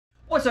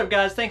What's up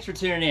guys, thanks for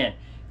tuning in.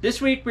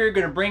 This week we're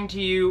going to bring to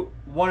you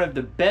one of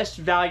the best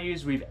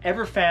values we've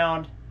ever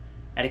found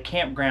at a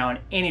campground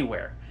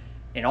anywhere.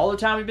 In all the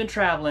time we've been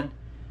traveling,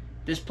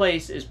 this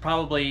place is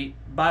probably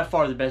by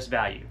far the best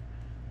value.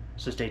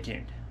 So stay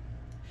tuned.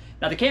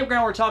 Now the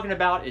campground we're talking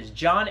about is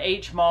John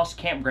H Moss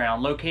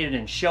Campground located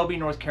in Shelby,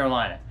 North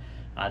Carolina.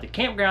 The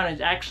campground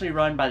is actually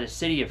run by the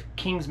city of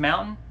Kings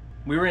Mountain.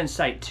 We were in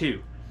Site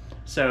 2.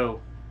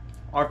 So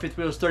our fifth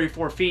wheel is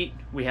 34 feet.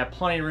 We have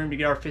plenty of room to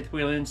get our fifth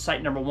wheel in.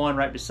 Site number 1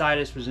 right beside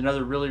us was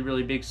another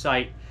really big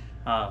site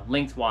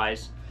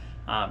lengthwise.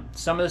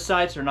 Some of the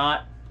sites are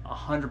not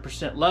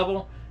 100%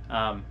 level.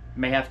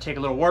 May have to take a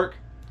little work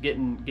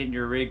getting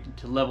your rig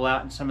to level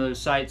out in some of those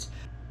sites.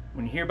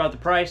 When you hear about the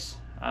price,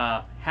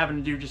 having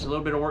to do just a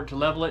little bit of work to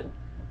level it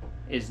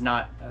is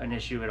not an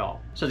issue at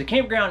all. So the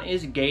campground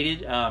is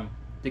gated.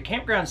 The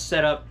campground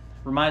setup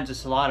reminds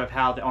us a lot of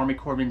how the Army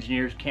Corps of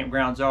Engineers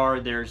campgrounds are.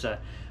 There's a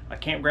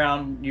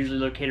campground usually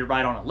located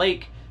right on a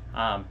lake.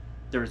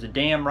 There's a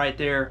dam right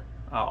there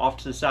off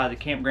to the side of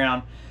the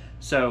campground.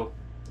 So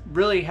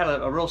really had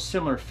a real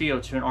similar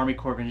feel to an Army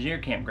Corps of Engineer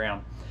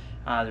campground.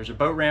 There's a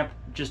boat ramp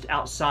just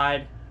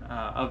outside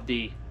of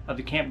the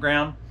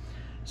campground.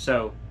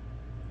 So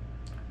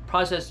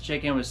process to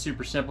check in was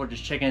super simple.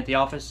 Just check in at the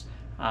office.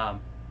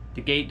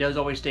 The gate does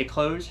always stay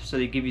closed, so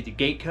they give you the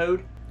gate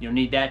code. You'll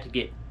need that to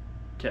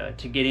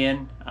get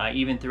in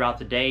even throughout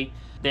the day.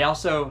 They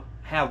also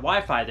have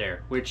Wi-Fi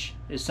there, which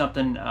is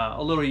something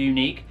a little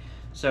unique.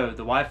 So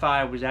the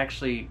Wi-Fi was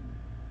actually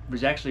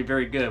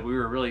very good. We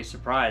were really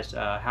surprised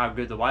how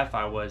good the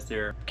Wi-Fi was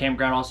there.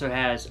 Campground also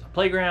has a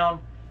playground.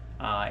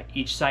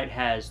 Each site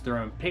has their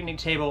own picnic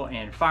table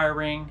and fire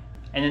ring.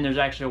 And then there's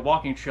actually a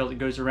walking trail that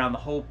goes around the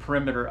whole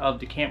perimeter of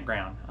the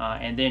campground.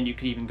 And then you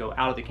could even go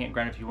out of the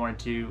campground if you wanted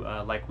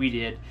to, like we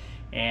did.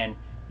 And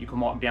you can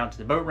walk down to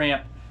the boat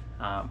ramp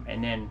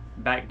and then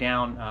back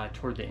down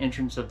toward the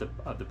entrance of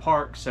the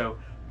park. So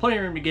plenty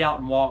of room to get out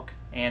and walk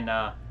and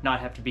not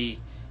have to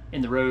be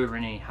in the road or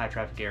in any high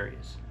traffic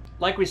areas.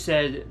 Like we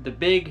said, the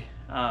big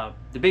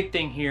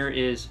thing here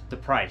is the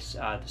price.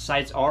 The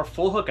sites are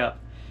full hookup,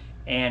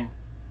 and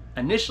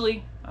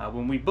initially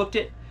when we booked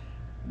it,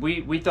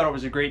 we thought it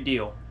was a great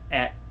deal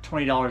at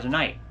 $20 a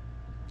night,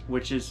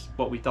 which is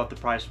what we thought the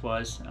price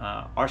was.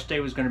 Our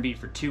stay was going to be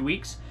for 2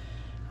 weeks.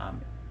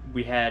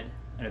 We had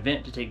an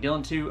event to take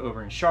Dylan to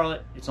over in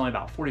Charlotte. It's only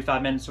about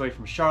 45 minutes away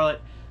from Charlotte.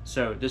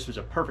 So this was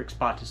a perfect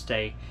spot to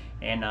stay,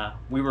 and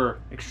we were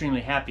extremely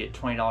happy at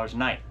 $20 a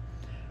night.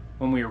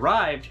 When we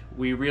arrived,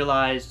 we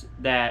realized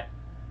that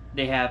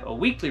they have a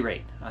weekly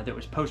rate that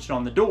was posted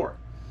on the door,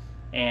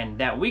 and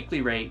that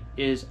weekly rate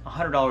is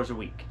 $100 a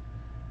week.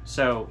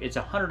 So it's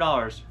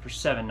 $100 for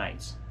 7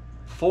 nights,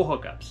 full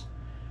hookups.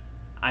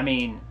 I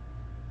mean,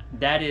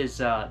 that's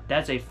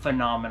a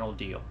phenomenal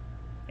deal.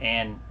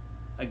 And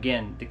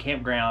again, the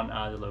campground,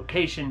 the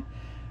location,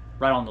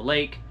 right on the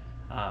lake.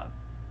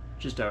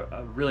 Just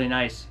a really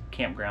nice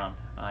campground.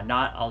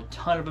 Not a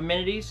ton of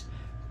amenities,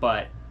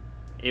 but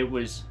it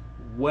was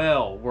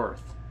well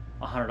worth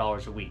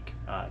 $100 a week.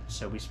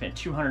 So we spent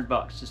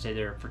 $200 to stay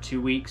there for 2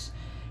 weeks,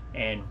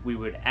 and we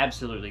would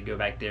absolutely go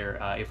back there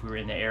if we were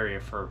in the area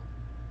for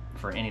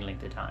any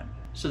length of time.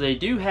 So they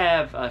do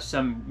have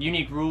some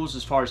unique rules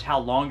as far as how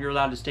long you're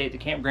allowed to stay at the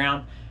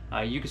campground.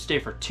 You could stay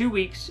for 2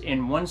 weeks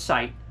in one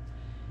site,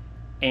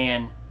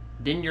 and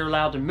then you're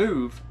allowed to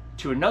move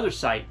to another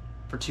site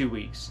for 2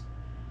 weeks.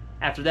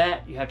 After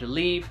that, you have to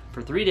leave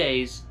for 3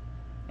 days,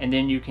 and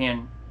then you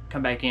can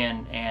come back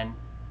in and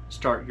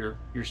start your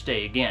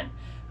stay again.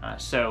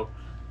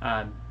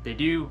 They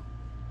do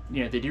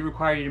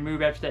require you to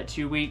move after that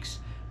 2 weeks,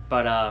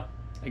 but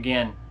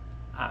again,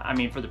 I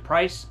mean, for the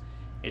price,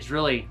 it's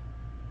really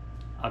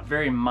a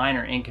very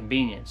minor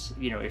inconvenience.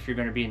 If you're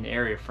going to be in the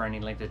area for any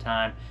length of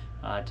time,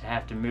 to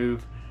have to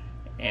move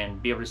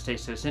and be able to stay.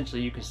 So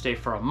essentially, you can stay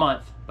for a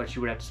month, but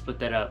you would have to split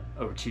that up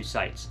over 2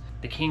 sites.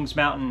 The Kings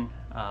Mountain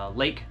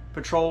Lake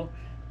Patrol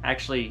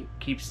actually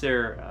keeps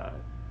their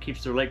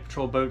lake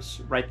patrol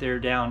boats right there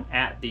down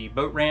at the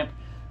boat ramp.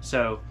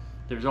 So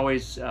there's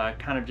always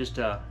kind of just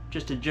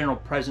a general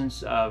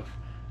presence of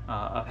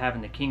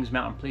having the Kings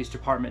Mountain Police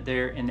Department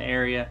there in the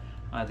area.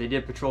 They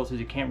did patrol through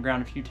the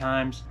campground a few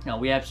times.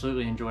 We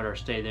absolutely enjoyed our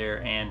stay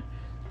there. And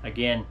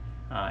again,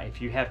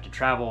 if you have to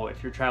travel,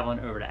 if you're traveling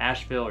over to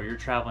Asheville or you're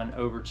traveling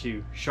over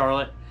to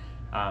Charlotte,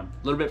 a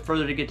little bit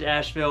further to get to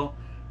Asheville,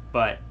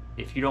 but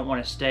if you don't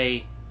want to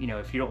stay,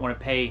 if you don't want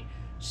to pay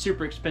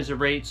super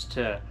expensive rates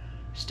to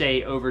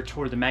stay over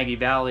toward the Maggie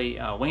Valley,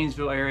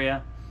 Waynesville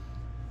area,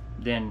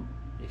 then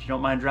if you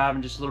don't mind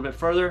driving just a little bit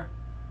further,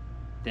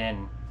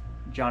 then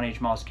John H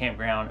Moss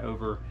Campground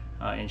over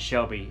in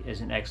Shelby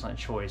is an excellent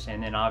choice.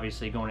 And then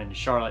obviously going into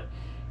Charlotte,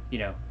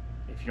 if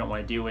you don't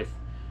want to deal with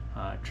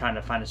trying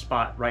to find a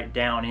spot right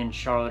down in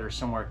Charlotte or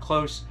somewhere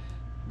close,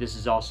 this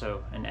is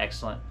also an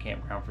excellent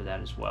campground for that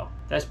as well.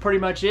 That's pretty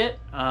much it.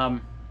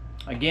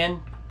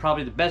 Again,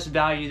 probably the best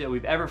value that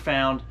we've ever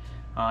found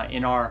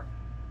in our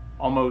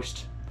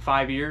almost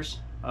 5 years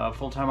of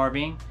full-time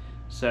RVing.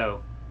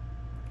 So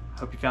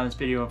hope you found this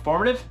video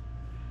informative.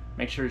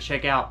 Make sure to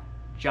check out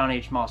John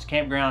H Moss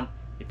Campground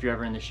if you're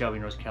ever in the Shelby,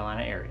 North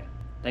Carolina area.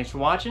 Thanks for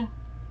watching,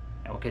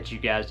 and we'll catch you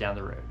guys down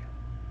the road.